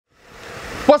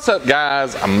What's up,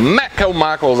 guys? Matco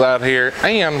Michael's out here,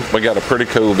 and we got a pretty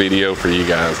cool video for you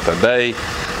guys today.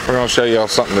 We're going to show y'all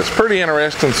something that's pretty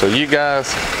interesting, so you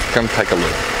guys come take a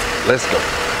look. Let's go.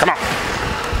 Come on.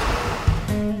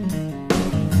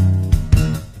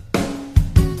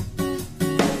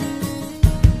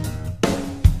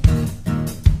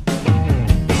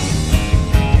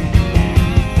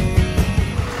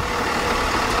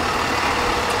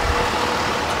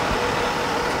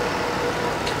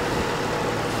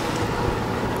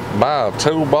 Buy a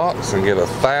toolbox and get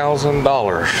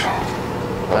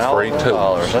 $1,000 of free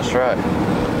tools. That's right.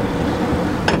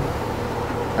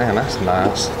 Man, that's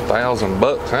nice.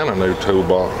 $1,000 and a new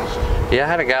toolbox. Yeah, I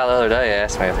had a guy the other day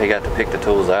ask me if he got to pick the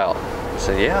tools out. I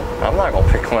said, yeah, I'm not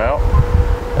gonna pick them out.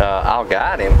 I'll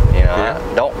guide him. You know, yeah.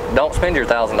 Don't spend your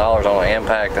 $1,000 on an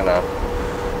impact and a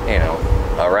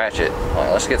ratchet.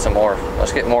 Let's get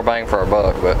more bang for our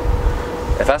buck. But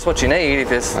if that's what you need, if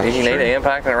you need an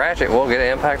impact and a ratchet, we'll get an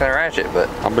impact and a ratchet. But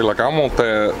I'll be like, I want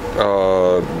that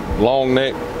long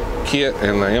neck kit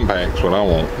and the impact's what I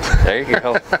want. There you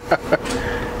go.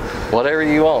 Whatever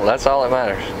you want, that's all that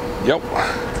matters. Yep.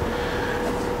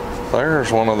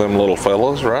 There's one of them little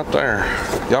fellas right there.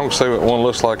 Y'all can see what one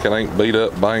looks like it ain't beat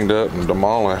up, banged up, and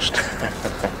demolished.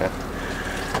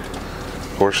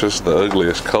 Of course, it's the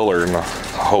ugliest color in the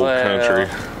whole country.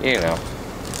 You know.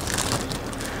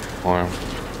 Wow.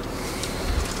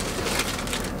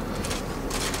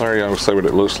 There you go, see what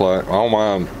it looks like. All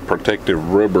mine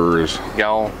protective rubber is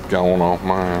gone off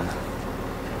mine.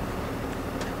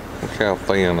 Look how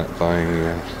thin that thing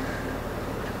is.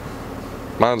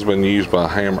 Mine's been used by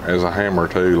as a hammer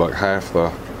too, like half the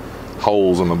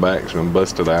holes in the back's been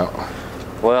busted out.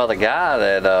 Well, the guy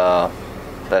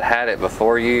that had it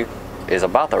before you is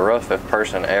about the roughest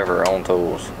person ever on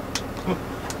tools.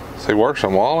 Is he worse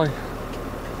than Wally?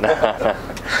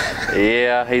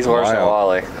 Yeah, he's worse than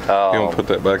Wally. You want to put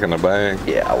that back in the bag?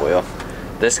 Yeah, I will.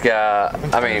 This guy,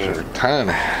 I mean,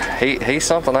 tiny. He's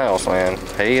something else, man.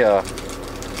 He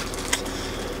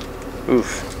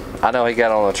oof. I know he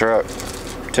got on the truck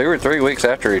 2 or 3 weeks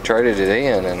after he traded it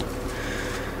in, and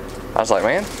I was like,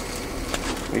 man,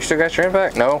 you still got your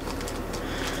impact? No.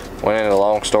 Went into a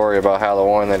long story about how the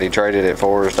one that he traded it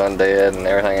for is done dead and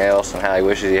everything else, and how he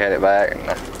wishes he had it back. And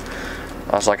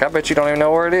I was like, I bet you don't even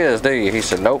know where it is, do you? He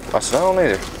said, nope. I said, I don't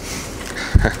either.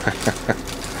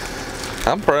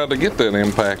 I'm proud to get that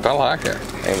impact. I like it.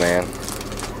 Hey, man.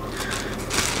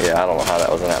 Yeah, I don't know how that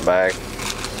was in that bag.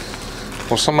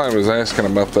 Well, somebody was asking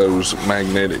about those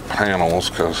magnetic panels,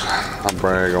 because I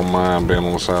brag on mine being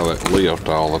on the side of that lift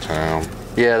all the time.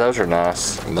 Yeah, those are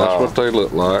nice. And that's what they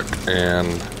look like,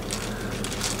 and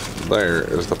there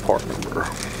is the part number.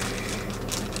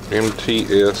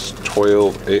 MTS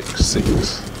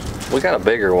 12X6. We got a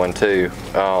bigger one too.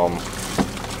 I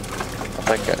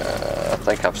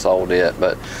think I've sold it,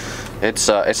 but it's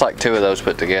like 2 of those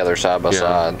put together side by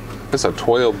side. It's a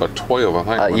 12 by 12,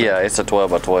 I think. Yeah, it's a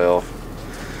 12 by 12.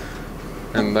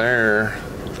 And there,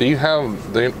 do you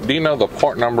know the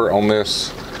part number on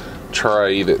this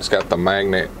tray that's got the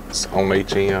magnets on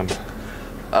each end?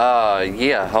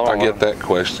 Yeah, hold on. I get that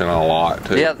question a lot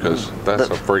too, because that's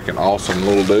a freaking awesome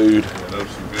little dude. Yeah, those are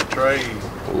some good trays.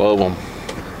 Love them.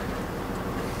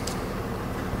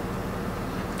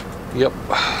 Yep,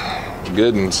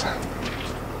 good ones.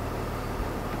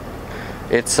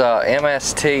 It's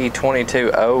MST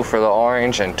 22O for the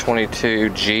orange and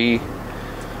 22G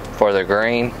for the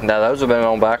green. Now those have been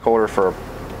on back order for a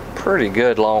pretty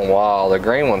good long while. The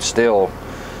green one's still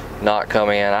not come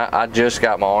in. I just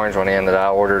got my orange one in that I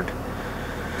ordered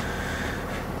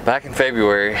back in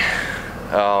February,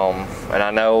 and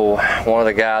I know one of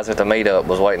the guys at the meetup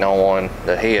was waiting on one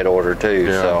that he had ordered too.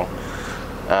 Yeah. So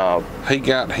he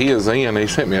got his in. He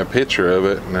sent me a picture of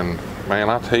it, and then, man,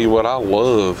 I tell you what, I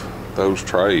love those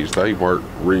trays. They work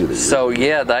really. So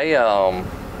yeah, they're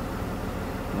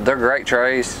great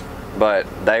trays, but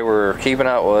they were keeping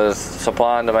up with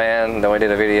supply and demand. Then we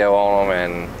did a video on them,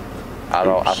 and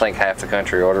I think half the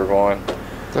country ordered one.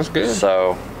 That's good.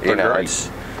 So you know, great. it's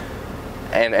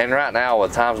and right now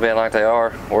with times being like they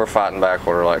are, we're fighting back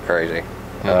order like crazy.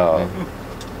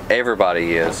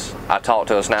 Everybody is. I talked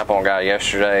to a Snap-on guy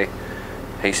yesterday.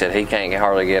 He said he can't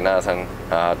hardly get nothing.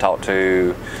 I talked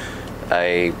to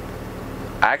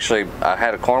actually I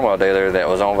had a Cornwell dealer that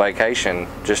was on vacation,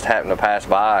 just happened to pass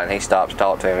by, and he stopped to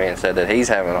talk to me and said that he's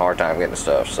having a hard time getting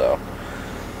stuff. So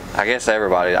I guess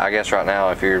everybody, right now,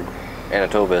 if you're in a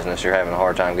tool business, you're having a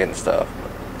hard time getting stuff.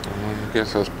 I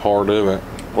guess that's part of it.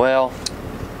 Well,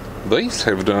 these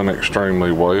have done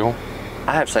extremely well.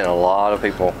 I have seen a lot of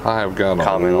people. I have got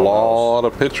a lot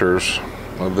of pictures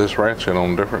of this ratchet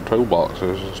on different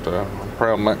toolboxes and stuff. I'm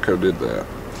proud Matco did that.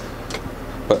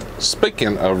 But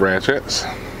speaking of ratchets,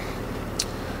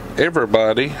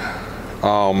 everybody,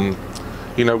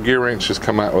 you know, Gearwrench has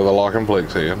come out with a lock and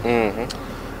flex head.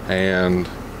 And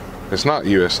it's not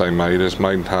USA made, it's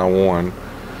made in Taiwan.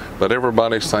 But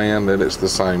everybody's saying that it's the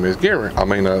same as Gearwrench,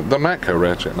 the Matco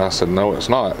ratchet. And I said, no, it's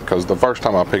not, because the first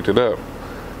time I picked it up,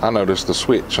 I noticed the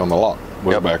switch on the lock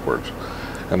was backwards.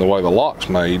 And the way the lock's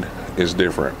made is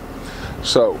different.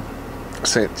 So,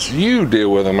 since you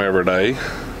deal with them every day,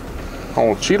 I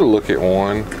want you to look at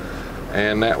one,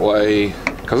 and that way,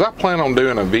 because I plan on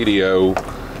doing a video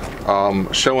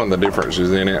showing the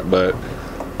differences in it, but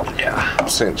yeah,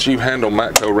 since you handle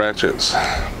Matco ratchets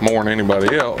more than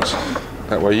anybody else,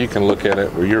 that way you can look at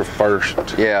it with your first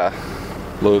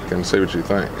look and see what you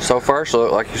think. So first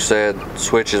look, like you said,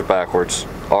 switch is backwards.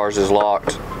 Ours is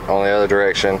locked on the other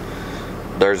direction.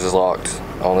 Theirs is locked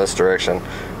on this direction.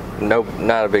 No,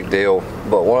 not a big deal.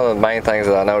 But one of the main things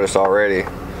that I noticed already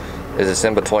is it's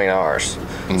in between ours.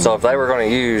 So if they were going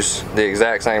to use the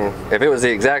exact same, if it was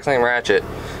the exact same ratchet,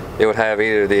 it would have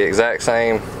either the exact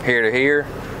same here to here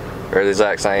or the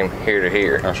exact same here to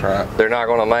here. That's right. They're not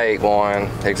going to make one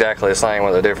exactly the same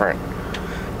with a different.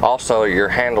 Also, your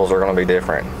handles are going to be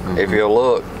different. If you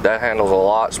look, that handle's a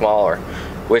lot smaller,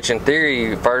 which in theory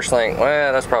you first think,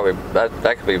 well, that's probably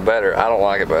that could be better. I don't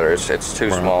like it better. It's too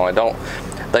small.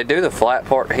 They do the flat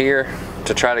part here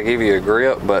to try to give you a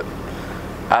grip, but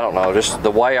I don't know, just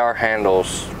the way our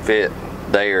handles fit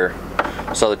there.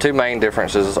 So the two main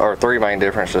differences, or three main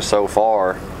differences so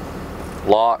far: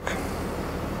 lock,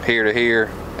 here to here,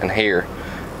 and here.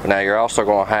 But now you're also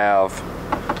going to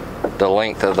have the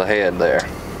length of the head there.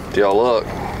 If y'all look,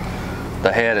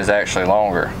 the head is actually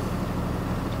longer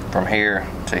from here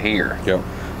to here. Yep.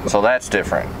 So that's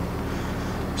different.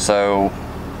 So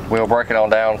we'll break it on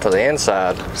down to the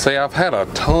inside. See, I've had a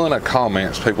ton of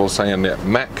comments, people saying that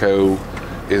Matco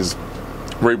is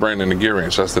rebranding the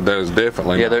Gearwrench. I said that is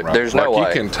definitely not right. There's no way.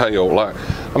 You can tell, like,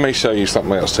 let me show you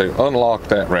something else too. Unlock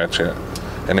that ratchet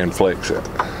and then flex it.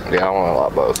 Yeah, I want to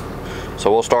unlock both.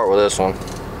 So we'll start with this one.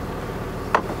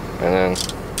 And then,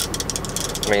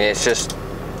 I mean, it's just,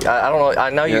 I don't know, I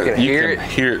know you can hear it.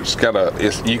 It's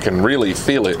got you can really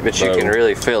feel it. But you can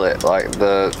really feel it, like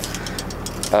the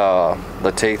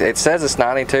teeth. It says it's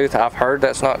 90 tooth. I've heard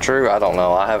that's not true. I don't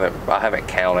know. I haven't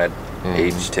counted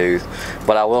each tooth.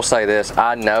 But I will say this,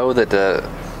 I know that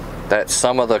that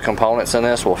some of the components in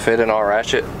this will fit in our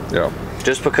ratchet. Yeah.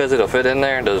 Just because it'll fit in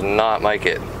there does not make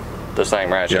it the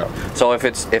same ratchet. Yeah. So if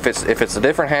it's a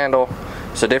different handle,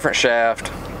 it's a different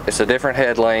shaft, it's a different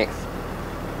head length,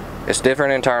 it's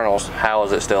different internals, how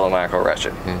is it still a Matco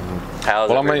ratchet? How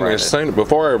is it rebranded?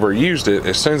 Before I ever used it,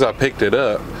 as soon as I picked it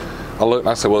up, I looked and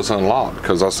I said, well, it's unlocked,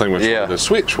 because I seen which way the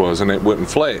switch was and it wouldn't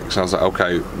flex. I was like,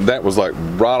 okay, that was like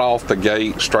right off the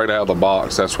gate, straight out of the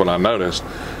box. That's what I noticed.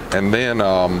 And then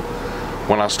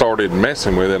when I started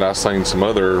messing with it, I seen some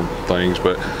other things,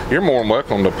 but you're more than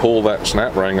welcome to pull that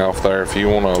snap ring off there if you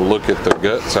want to look at the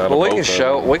guts out of both.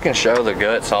 We can show the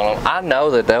guts on them. I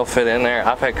know that they'll fit in there.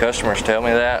 I've had customers tell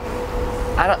me that.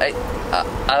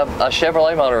 A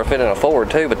Chevrolet motor will fit in a Ford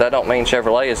too, but that don't mean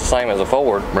Chevrolet is the same as a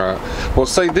Ford. Right. Well,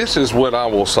 see, this is what I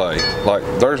will say. Like,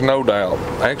 there's no doubt.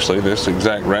 Actually, this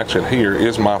exact ratchet here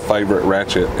is my favorite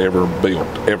ratchet ever built,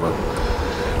 ever.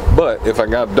 But if I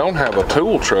don't have a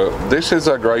tool truck, this is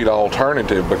a great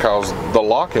alternative, because the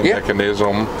locking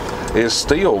mechanism is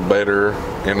still better,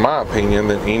 in my opinion,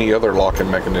 than any other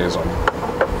locking mechanism.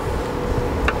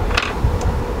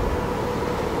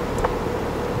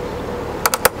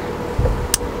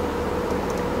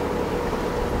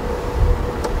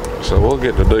 So we'll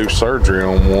get to do surgery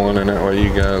on one, and that way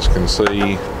you guys can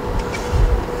see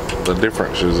the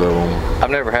differences of them. I've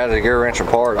never had a Gearwrench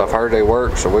apart. I've heard they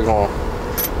work, so we're going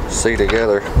to see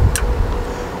together.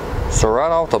 So right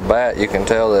off the bat, you can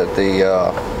tell that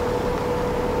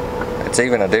it's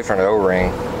even a different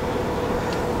O-ring.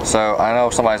 So I know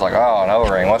somebody's like, oh, an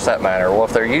O-ring, what's that matter? Well,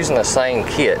 if they're using the same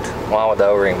kit, why would the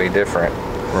O-ring be different?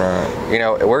 Right. You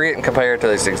know, we're getting compared to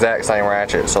this exact same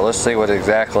ratchet, so let's see what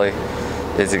exactly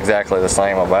is exactly the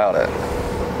same about it.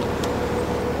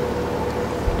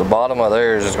 The bottom of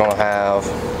theirs is going to have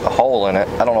a hole in it.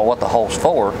 I don't know what the hole's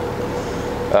for,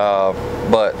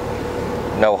 but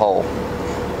no hole.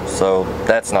 So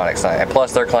that's not exciting. And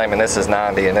plus they're claiming this is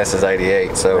 90 and this is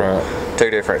 88, so two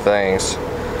different things.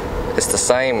 It's the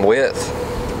same width,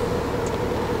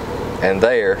 and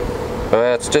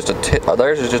it's just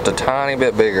theirs is just a tiny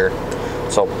bit bigger.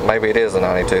 So maybe it is a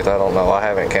 90 tooth. I don't know. I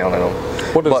haven't counted them.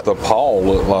 What does the paw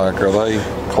look like? Are they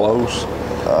close?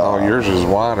 Oh, yours is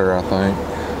wider, I think.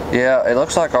 Yeah, it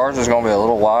looks like ours is going to be a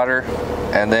little wider,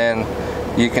 and then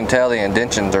you can tell the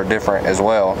indentions are different as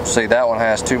well. See, that one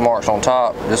has 2 marks on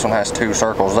top, this one has 2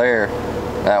 circles there,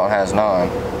 that one has none.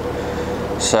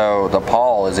 So the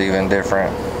pawl is even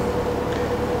different.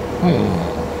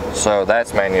 So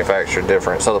that's manufactured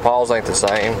different. So the pawls ain't the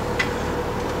same.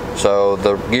 So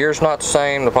the gear's not the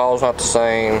same, the pawl's not the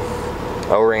same,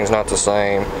 O-ring's not the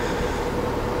same.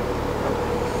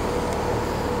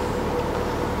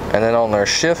 And then on their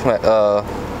shift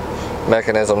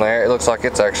mechanism there, it looks like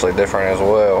it's actually different as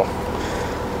well.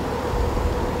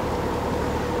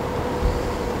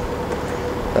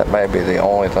 That may be the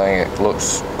only thing that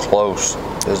looks close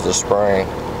is the spring.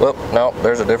 Whoop, nope,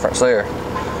 there's a difference there.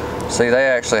 See, they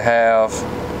actually have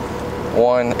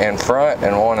one in front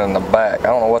and one in the back. I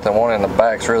don't know what the one in the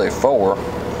back's really for,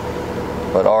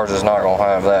 but ours is not gonna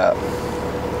have that.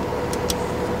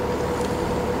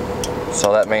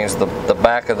 So that means the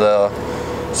back of the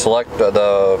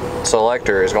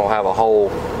selector is going to have a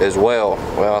hole as well.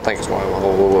 Well, I think it's going to have a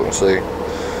hole. We'll look and see.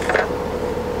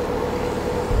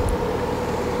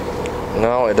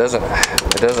 No, it doesn't.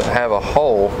 It doesn't have a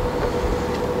hole,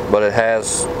 but it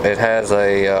has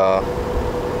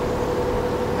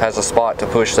a spot to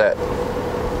push that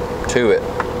to it.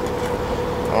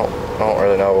 I don't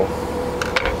really know.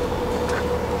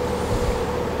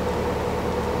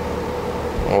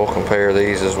 We'll compare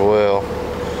these as well.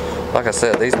 Like I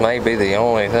said, these may be the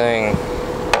only thing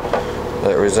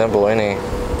that resemble any.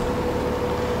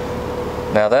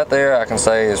 Now that there I can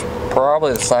say is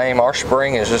probably the same. Our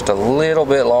spring is just a little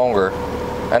bit longer.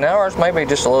 And ours may be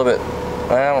just a little bit,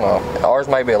 I don't know. Ours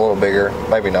may be a little bigger,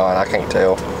 maybe not, I can't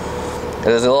tell.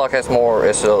 Does it look like it's more,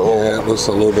 it's a little, yeah, it looks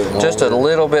a little bit longer. Just a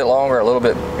little bit longer, a little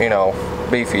bit, you know,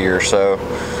 beefier, so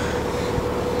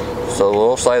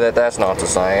we'll say that that's not the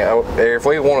same. If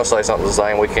we want to say something's the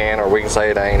same, we can, or we can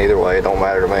say it ain't. Either way, it don't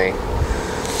matter to me.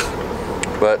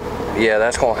 But yeah,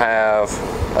 that's gonna have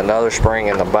another spring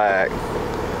in the back.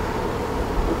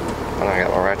 And I got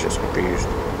my ratchets confused.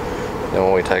 Then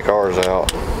when we take ours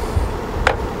out,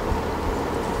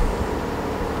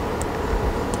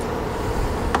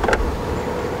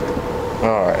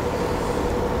 all right.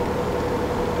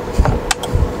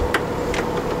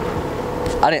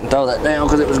 I didn't throw that down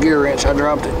because it was gear wrench. I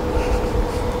dropped it.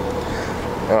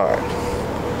 Alright.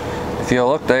 If you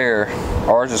look there,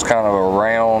 ours is kind of a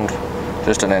round,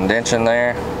 just an indentation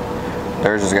there.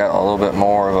 Theirs has got a little bit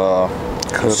more of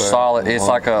a solid, it's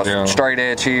like a straight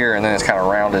edge here, and then it's kind of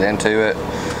rounded into it.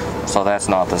 So that's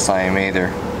not the same either.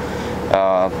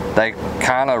 They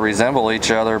kind of resemble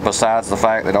each other besides the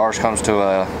fact that ours comes to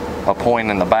a point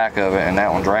in the back of it and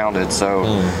that one's rounded, so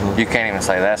you can't even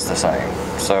say that's the same.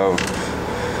 So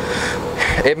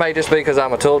it may just be because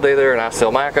I'm a tool dealer and I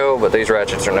sell Matco, but these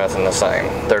ratchets are nothing the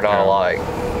same. They're not alike.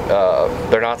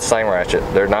 They're not the same ratchet.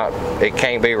 They're not. It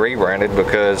can't be rebranded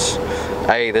because,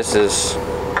 A, this is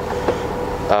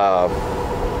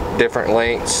different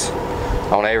lengths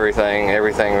on everything.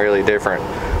 Everything really different.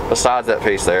 Besides that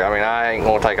piece there, I mean, I ain't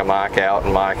gonna take a mic out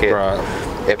and mic it. Right.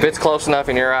 If it's close enough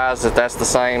in your eyes that that's the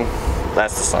same,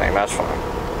 that's the same. That's fine.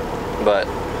 But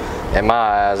in my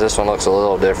eyes, this one looks a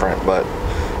little different. But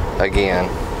again,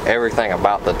 everything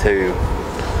about the two,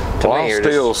 to me, I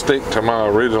still stick to my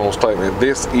original statement.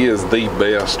 This is the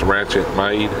best ratchet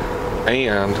made,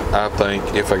 and I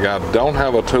think if a guy don't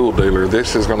have a tool dealer,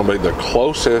 this is going to be the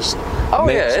closest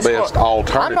next best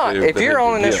alternative. If you're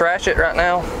owning this ratchet right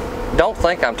now, don't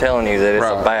think I'm telling you that it's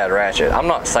a bad ratchet. I'm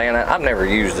not saying that. I've never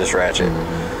used this ratchet.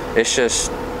 It's just,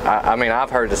 I mean, I've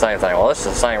heard the same thing. Well, it's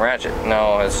the same ratchet.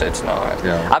 No, it's not.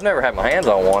 Yeah. I've never had my hands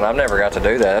on one. I've never got to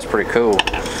do that. That's pretty cool.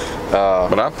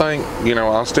 But I think, you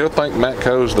know, I still think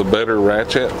Matco's the better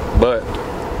ratchet, but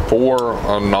for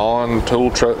a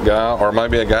non-tool truck guy, or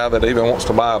maybe a guy that even wants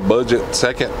to buy a budget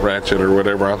second ratchet or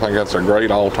whatever, I think that's a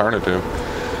great alternative,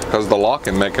 because the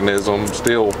locking mechanism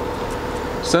still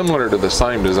similar to the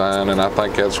same design, and I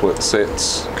think that's what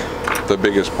sets the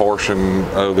biggest portion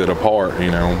of it apart,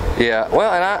 you know. Yeah,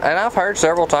 well, and I've heard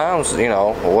several times, you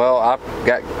know, well, I've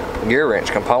got gear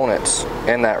wrench components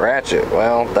in that ratchet.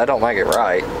 Well, that don't make it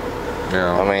right.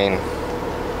 Yeah. I mean,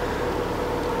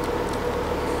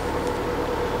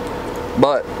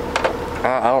 but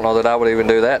I don't know that I would even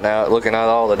do that now, looking at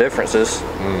all the differences.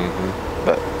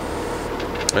 But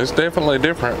it's definitely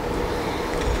different.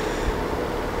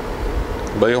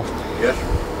 Bill? Yes.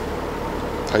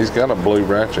 He's got a blue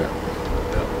ratchet.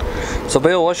 So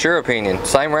Bill, what's your opinion?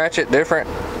 Same ratchet, different?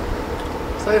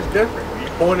 I say it's different. You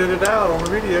pointed it out on the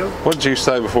video. What did you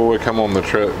say before we come on the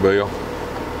truck, Bill?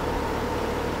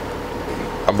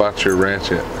 About your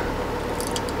ratchet?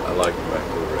 I like the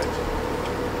Matco ratchet.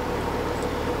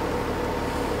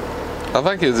 I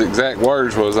think his exact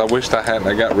words was, "I wished I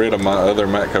hadn't got rid of my other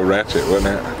Matco ratchet,"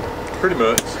 wasn't it? Pretty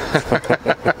much.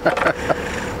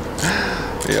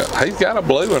 Yeah, he's got a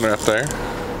blue one right there.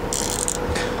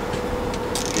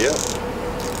 Yep.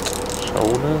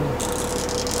 Shoulder.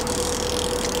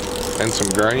 And some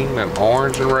green and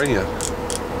orange and red.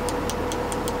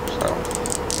 So,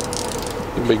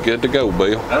 you'll be good to go,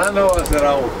 Bill. And I know I said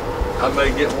I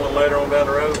may get one later on down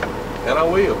the road, and I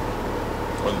will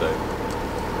one day.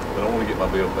 But I want to get my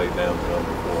bill paid down some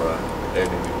before I add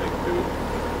anything to it.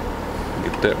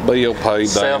 Get that bill paid down.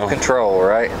 Self-control,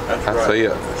 right? That's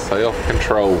it.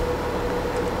 Self-control.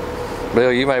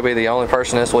 Bill, you may be the only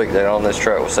person this week that on this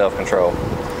truck with self-control.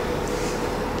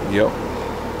 Yep.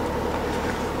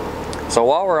 So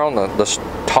while we're on the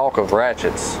talk of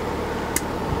ratchets,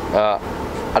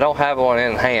 I don't have one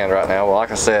in hand right now. Well,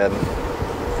 like I said,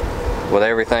 with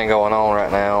everything going on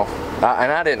right now,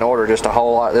 and I didn't order just a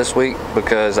whole lot this week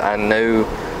because I knew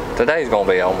today's going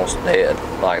to be almost dead.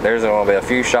 Like, there's going to be a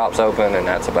few shops open and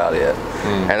that's about it.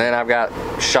 And then I've got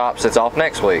shops that's off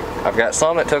next week. I've got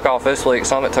some that took off this week,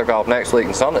 some that took off next week,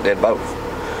 and some that did both.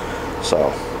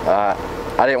 So I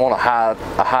didn't want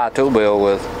a high tool bill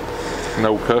with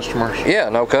no customers. Yeah,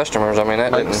 no customers. I mean,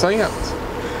 that makes sense.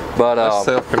 But that's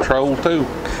self-control too.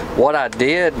 What I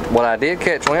did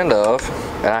catch wind of,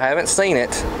 and I haven't seen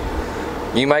it.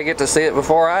 You may get to see it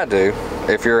before I do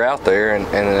if you're out there in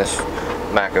this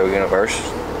Matco universe.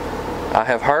 I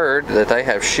have heard that they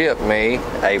have shipped me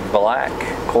a black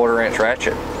 1/4 inch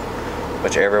ratchet,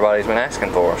 which everybody's been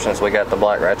asking for. Since we got the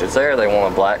black ratchets there, they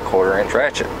want a black 1/4 inch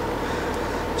ratchet.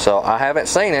 So I haven't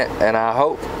seen it, and I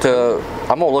hope to.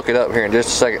 I'm gonna look it up here in just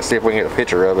a second, see if we can get a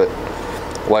picture of it.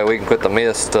 Way we can put the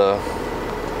myths to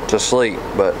sleep.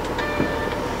 But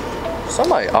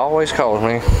somebody always calls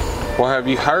me. Well, have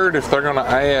you heard if they're gonna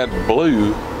add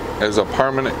blue as a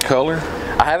permanent color?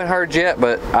 I haven't heard yet,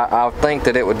 but I think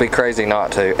that it would be crazy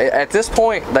not to. At this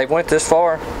point, they've went this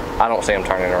far. I don't see them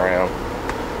turning around.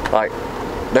 Like,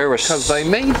 there was... Because they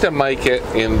need to make it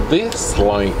in this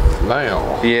length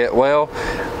now. Yeah, well,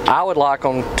 I would like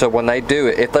them to, when they do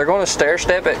it, if they're going to stair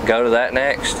step it, go to that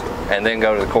next, and then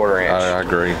go to the 1/4 inch. I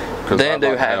agree. Then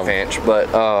do half inch, but...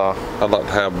 I'd like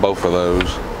to have both of those.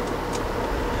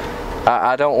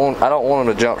 I don't want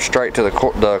them to jump straight to the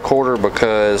 1/4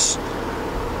 because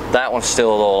that one's still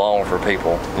a little long for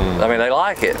people. I mean, they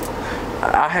like it.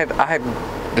 I had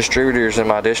distributors in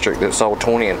my district that sold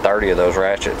 20 and 30 of those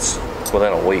ratchets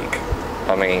within a week.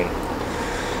 I mean,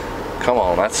 come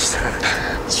on, that's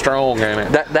strong,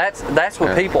 ain't it? That's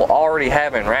what people already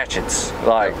have in ratchets.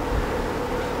 Like,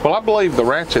 well, I believe the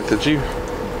ratchet that you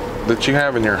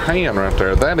have in your hand right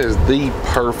there, that is the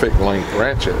perfect length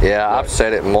ratchet. Yeah, I've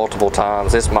said it multiple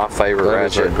times. It's my favorite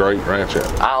ratchet. That is a great ratchet.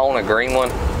 I own a green one.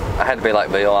 I had to be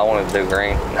like Bill. I wanted to do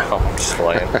green. No, I'm just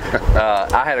playing.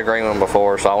 I had a green one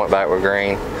before, so I went back with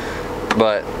green.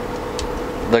 But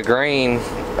the green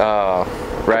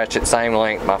ratchet, same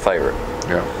length, my favorite.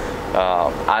 Yeah.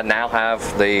 I now have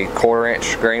the 1/4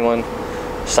 inch green one,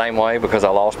 same way, because I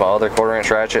lost my other 1/4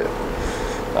 inch ratchet.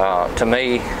 To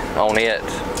me, on it,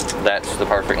 that's the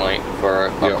perfect length for a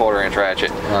 1/4 inch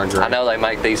ratchet. I agree. I know they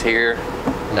make these here.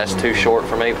 That's too short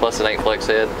for me. Plus, it ain't flex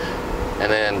head.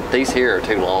 And then these here are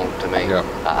too long to me. Yeah.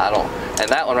 I don't. And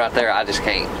that one right there, I just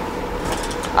can't.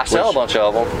 I sell a bunch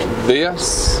of them.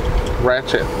 This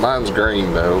ratchet, mine's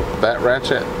green though. That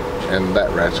ratchet and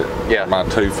that ratchet. Yeah. My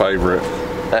two favorite.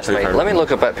 That's me. Let me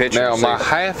look up that picture. Now my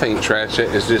 1/2 inch ratchet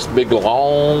is this big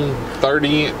long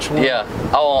 30 inch one. Yeah.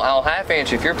 Oh, on 1/2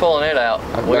 inch, if you're pulling it out,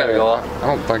 we gotta go up. I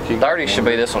don't think you. 30 should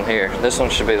be this one here. This one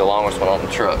should be the longest one on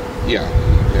the truck. Yeah.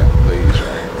 Yeah. These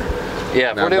right.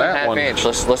 Yeah, if we're doing 1/2 inch,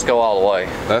 let's go all the way.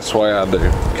 That's the way I do.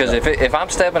 Because if I'm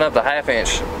stepping up to 1/2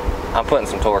 inch, I'm putting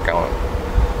some torque on it.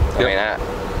 I mean,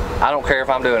 I don't care if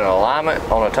I'm doing an alignment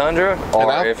on a Tundra or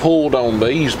and I've pulled on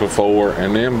these before,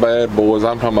 and them bad boys,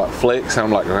 I'm talking about flex,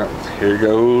 I'm like, well, here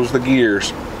goes the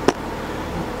gears.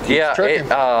 Yeah,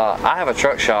 I have a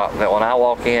truck shop that when I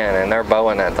walk in and they're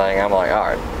bowing that thing, I'm like, all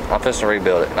right, I'm fixing to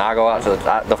rebuild it. And I go out to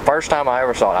the first time I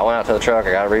ever saw it, I went out to the truck,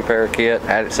 I got a repair kit,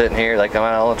 had it sitting here, they come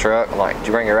out on the truck, I'm like, did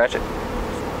you bring your ratchet?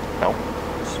 No.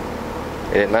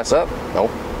 It didn't mess up? No.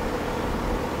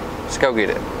 Let's go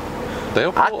get it.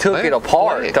 I took it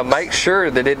apart to make sure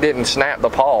that it didn't snap the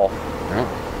pawl. Yeah.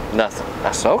 Nothing.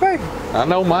 I said, okay. I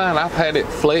know mine, I've had it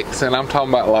flex, and I'm talking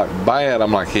about like bad.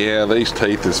 I'm like, yeah, these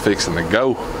teeth is fixing to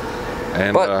go.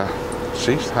 And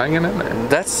she's hanging in there.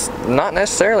 That's not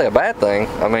necessarily a bad thing.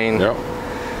 I mean,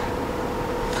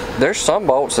 there's some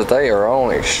bolts that they are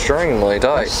on extremely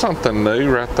tight. That's something new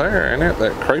right there, ain't it?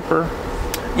 That creeper.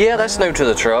 Yeah, that's new to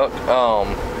the truck.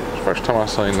 First time I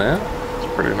seen that. It's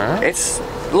pretty nice. It's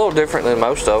a little different than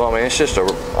most of them. I mean, it's just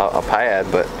a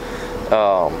pad, but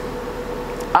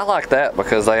I like that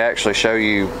because they actually show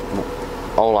you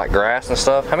on like grass and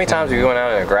stuff. How many times have you went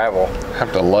out in a gravel?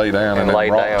 Have to lay down and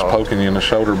then rocks poking you in the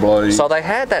shoulder blade. So they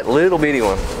had that little bitty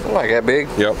one, like that big.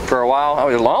 Yep. For a while, I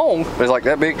was long. It was like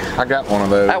that big. I got one of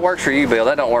those. That works for you, Bill.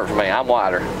 That don't work for me. I'm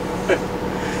wider.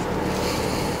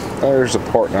 There's the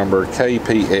part number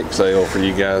KPXL for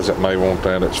you guys that may want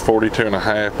that. It's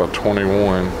 42.5 by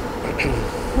 21.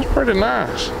 That's pretty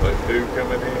nice. They do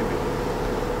come in handy.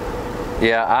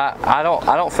 Yeah, I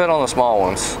don't fit on the small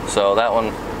ones, so that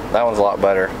one's a lot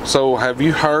better. So have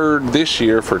you heard this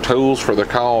year for tools for the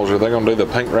calls, are they going to do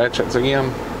the pink ratchets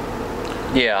again?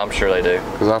 Yeah, I'm sure they do.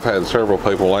 Because I've had several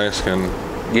people asking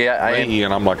me,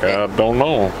 and I'm like, I don't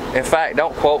know. In fact,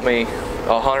 don't quote me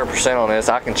 100% on this.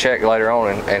 I can check later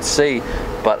on and see,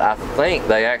 but I think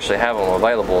they actually have them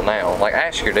available now. Like,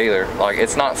 ask your dealer. Like,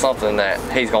 it's not something that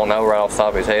he's going to know right off the top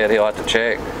of his head. He'll have to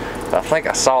check. But I think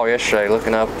I saw yesterday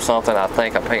looking up something, I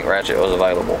think a pink ratchet was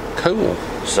available. Cool.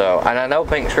 So, and I know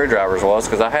pink screwdrivers was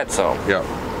because I had some. Yep.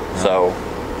 So.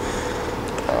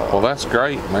 Well, that's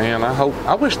great, man.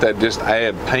 I wish they'd just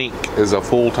add pink as a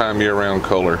full-time year-round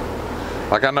color.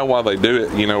 Like, I know why they do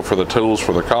it, you know, for the tools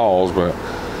for the calls, but.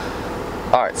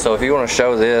 All right, so if you want to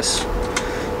show this,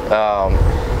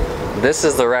 this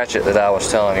is the ratchet that I was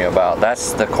telling you about.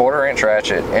 That's the 1/4 inch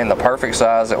ratchet in the perfect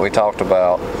size that we talked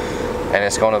about, and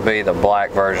it's going to be the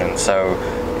black version. So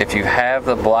if you have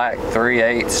the black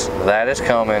 3/8, that is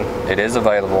coming. It is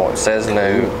available. It says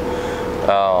new.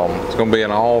 It's going to be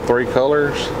in all 3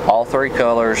 colors? All 3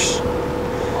 colors.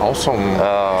 Awesome.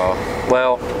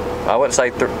 Well, I wouldn't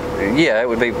say, yeah, it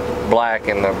would be black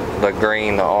and the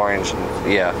green, the orange,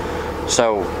 yeah.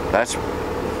 So that's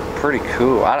pretty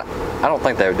cool. I don't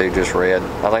think they would do just red.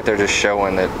 I think they're just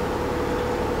showing that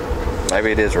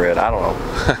maybe it is red. I don't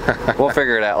know. We'll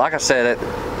figure it out. Like I said,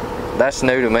 that's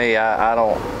new to me.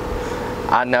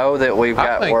 I know that we've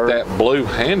got. I think that blue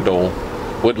handle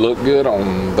would look good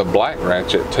on the black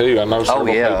ratchet too. I know several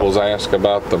people's asked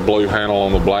about the blue handle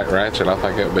on the black ratchet. I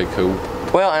think it'd be cool.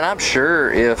 Well, and I'm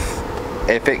sure if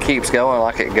it keeps going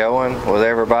like it's going, with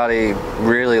everybody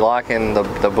really liking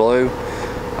the blue,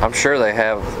 I'm sure they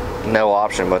have no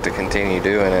option but to continue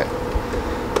doing it.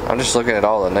 I'm just looking at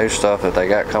all the new stuff that they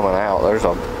got coming out. There's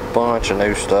a bunch of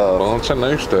new stuff. Bunch of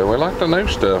new stuff. We like the new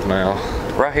stuff now.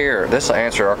 Right here, this will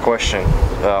answer our question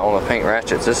on the pink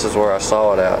ratchets. This is where I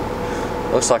saw it at.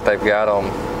 Looks like they've got them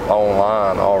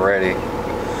online already.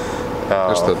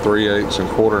 That's the 3/8 and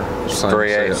 1/4.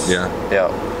 3/8. Yeah. Yeah.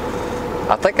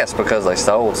 I think that's because they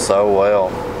sold so well.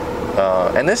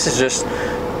 And this is just,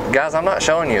 guys, I'm not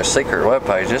showing you a secret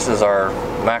webpage. This is our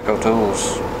Matco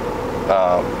Tools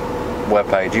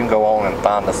webpage. You can go on and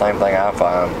find the same thing I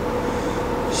find.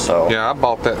 So. Yeah, I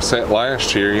bought that set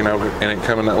last year, you know, and it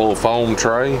come in that little foam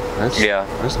tray.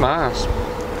 That's nice.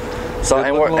 So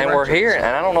and we're hearing,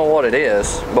 and I don't know what it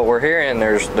is, but we're hearing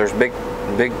there's big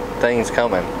things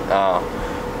coming.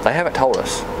 They haven't told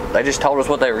us. They just told us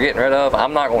what they were getting rid of.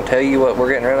 I'm not going to tell you what we're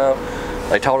getting rid of.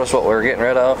 They told us what we were getting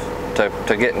rid of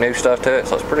to get new stuff to it,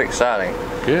 so it's pretty exciting.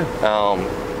 Good.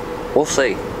 We'll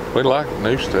see. We like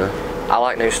new stuff. I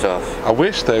like new stuff. I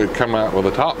wish they would come out with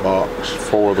a top box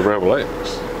for the Rebel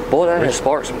X. Boy, that has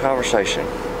sparked some conversation.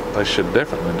 They should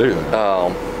definitely do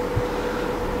that.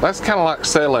 That's kind of like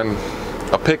selling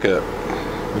a pickup.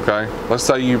 Okay, let's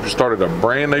say you started a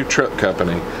brand new truck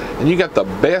company and you got the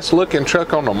best looking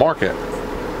truck on the market,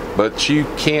 but you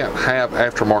can't have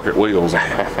aftermarket wheels on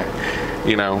it.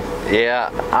 You know? Yeah,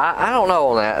 I don't know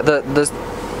on that.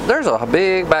 There's a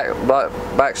big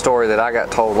backstory that I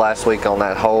got told last week on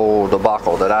that whole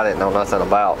debacle that I didn't know nothing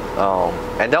about,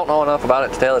 and don't know enough about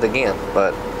it to tell it again.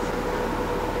 But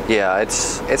yeah,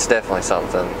 it's definitely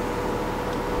something.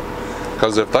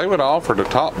 Because if they would have offered a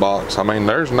top box, I mean,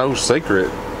 there's no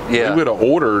secret. Yeah. We would have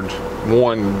ordered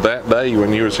one that day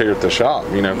when you was here at the shop,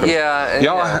 you know. Yeah.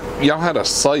 Y'all had a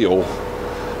sale.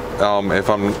 If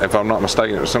I'm not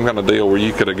mistaken, it was some kind of deal where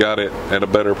you could have got it at a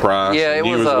better price. Yeah, and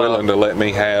you was willing to let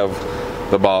me have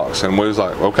the box, and we was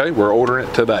like, okay, we're ordering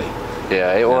it today.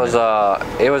 Yeah, it was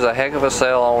a heck of a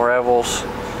sale on Rebels.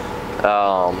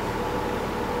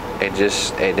 It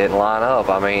didn't line up.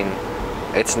 I mean,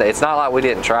 it's not like we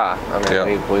didn't try. I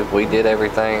mean, we did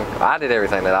everything. I did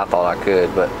everything that I thought I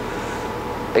could, but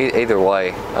either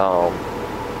way,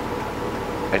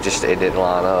 it didn't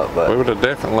line up. But we would have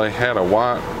definitely had a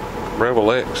white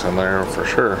Rebel X in there for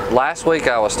sure. Last week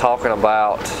I was talking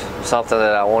about something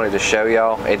that I wanted to show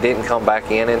y'all. It didn't come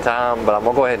back in time, but I'm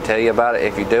gonna go ahead and tell you about it.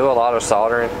 If you do a lot of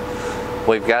soldering,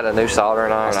 We've got a new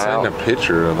soldering iron out. I've seen a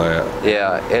picture of that.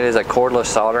 Yeah, it is a cordless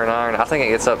soldering iron. I think it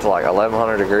gets up to like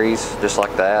 1100 degrees, just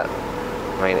like that.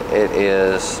 I mean, it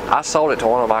is. I sold it to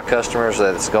one of my customers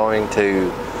that's going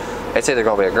to, it's either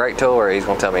going to be a great tool or he's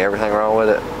going to tell me everything wrong with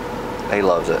it. He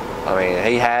loves it. I mean,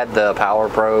 he had the Power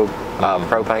Probe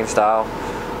propane style.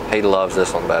 He loves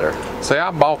this one better. See,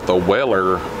 I bought the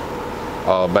Weller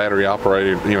battery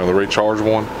operated, you know, the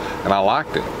rechargeable one, and I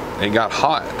liked it. It got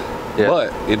hot,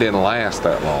 but it didn't last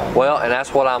that long. Well, and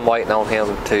that's what I'm waiting on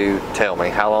him to tell me.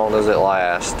 How long does it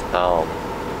last?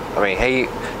 I mean,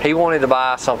 he wanted to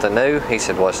buy something new. He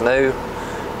said, what's new?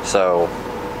 So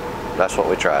that's what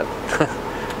we tried.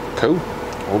 Cool.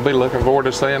 We'll be looking forward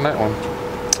to seeing that one.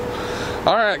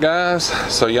 All right, guys.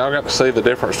 So y'all got to see the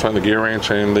difference between the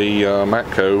Gearwrench and the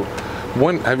Matco.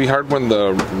 When have you heard when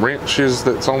the wrenches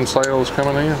that's on sale is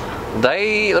coming in?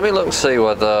 Let me look and see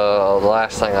what the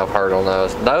last thing I've heard on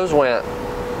those. Those went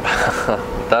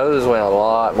those went a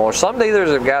lot more. Some dealers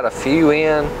have got a few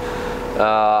in.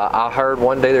 I heard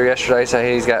one dealer yesterday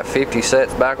say he's got 50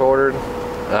 sets back ordered.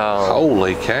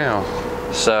 Holy cow.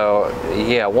 So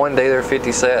yeah, one dealer,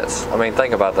 50 sets. I mean,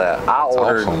 think about that. I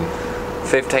ordered awesome.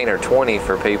 15 or 20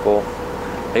 for people.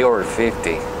 He ordered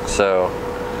 50. So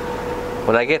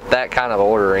when they get that kind of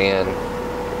order in,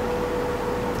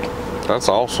 that's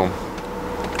awesome.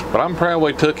 But I'm proud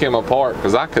we took him apart,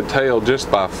 because I could tell just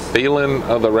by feeling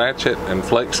of the ratchet and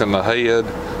flexing the head.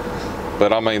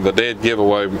 But I mean, the dead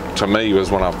giveaway to me was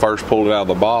when I first pulled it out of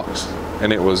the box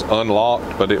and it was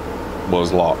unlocked, but it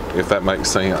was locked, if that makes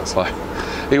sense. Like,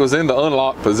 it was in the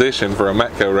unlocked position for a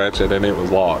Matco ratchet and it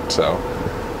was locked. So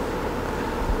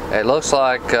it looks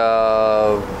like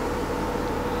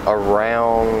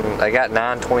around, they got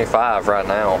 925 right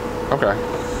now. Okay.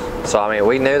 So I mean,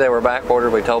 we knew they were back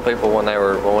ordered. We told people when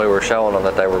we were showing them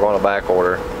that they were going to back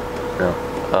order. Yeah.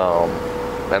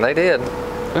 And they did.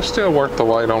 It's still worth the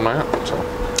wait on that. So,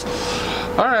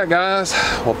 all right, guys.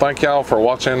 Well, thank y'all for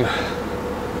watching.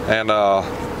 And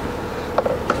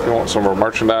if you want some more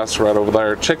merchandise right over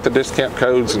there, check the discount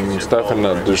codes and stuff in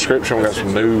the description. We got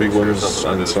some new ones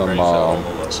and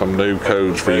some new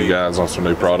codes for you guys on some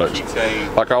new products.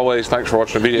 Like always, thanks for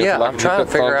watching the video. Yeah, I'm trying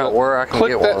to figure out where I can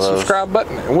get one of those. Click that subscribe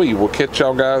button, and we will catch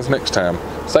y'all guys next time.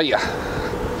 See ya.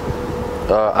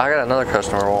 I got another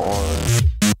customer want one.